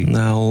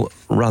They'll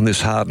run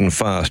this hard and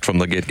fast from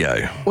the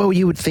get-go. Well,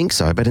 you would think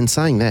so, but in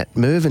saying that,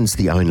 Mervin's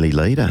the only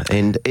leader,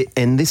 and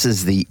this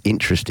is the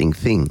interesting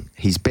thing.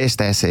 His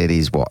best asset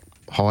is what?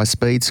 High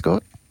speed,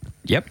 Scott?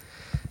 Yep.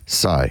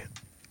 So,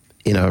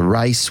 in a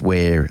race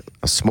where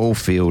a small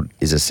field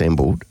is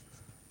assembled,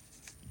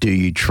 do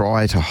you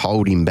try to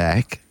hold him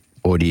back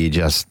or do you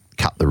just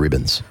cut the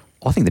ribbons?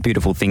 I think the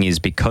beautiful thing is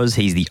because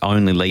he's the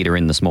only leader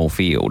in the small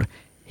field,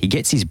 he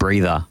gets his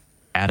breather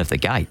out of the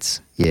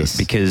gates. Yes.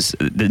 Because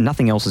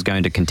nothing else is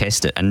going to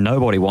contest it, and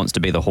nobody wants to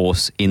be the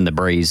horse in the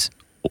breeze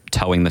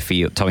towing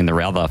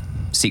the other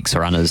 6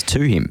 runners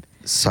to him.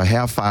 So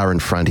how far in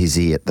front is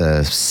he at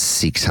the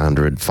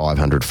 600,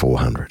 500,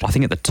 400? I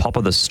think at the top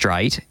of the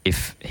straight,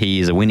 if he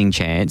is a winning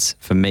chance,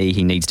 for me,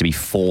 he needs to be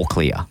 4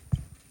 clear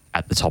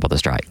at the top of the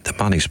straight. The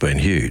money's been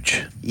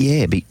huge.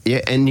 Yeah,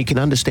 and you can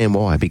understand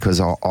why, because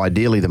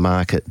ideally the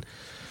market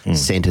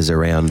centres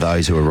around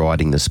those who are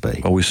riding the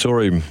speed. Well, we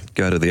saw him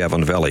go to the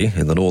Avon Valley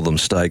in the Northern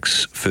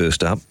Stakes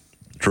first up,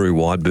 drew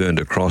wide, burned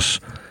across,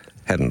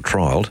 hadn't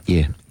trialled.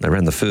 Yeah. They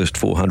ran the first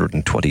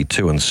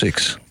 422 and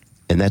 6.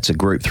 And that's a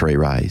Group 3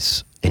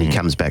 race. And he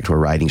comes back to a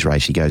ratings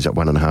race. He goes up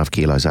 1.5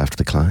 kilos after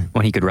the claim.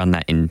 Well, he could run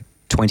that in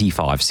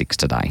 25.6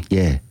 today.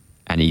 Yeah.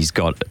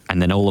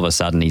 And then all of a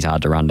sudden he's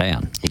hard to run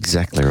down.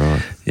 Exactly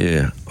right.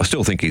 Yeah. I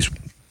still think he's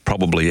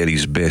probably at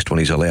his best when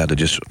he's allowed to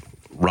just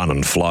run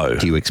and flow.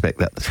 Do you expect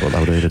that's what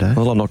they'll do today?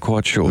 Well, I'm not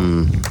quite sure.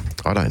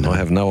 I don't know. I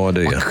have no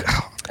idea.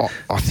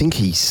 I think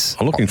he's...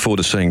 I'm looking forward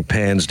to seeing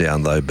Pans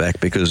down, though, back,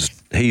 because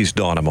he's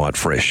dynamite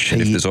fresh.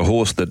 And if there's a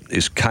horse that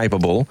is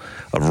capable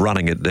of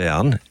running it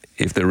down,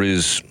 if there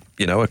is,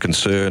 a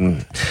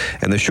concern,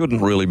 and there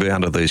shouldn't really be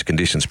under these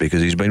conditions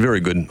because he's been very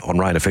good on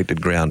rain-affected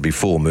ground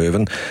before,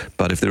 Mervyn,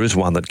 but if there is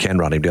one that can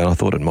run him down, I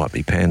thought it might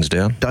be Pans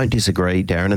down. Don't disagree, Darren.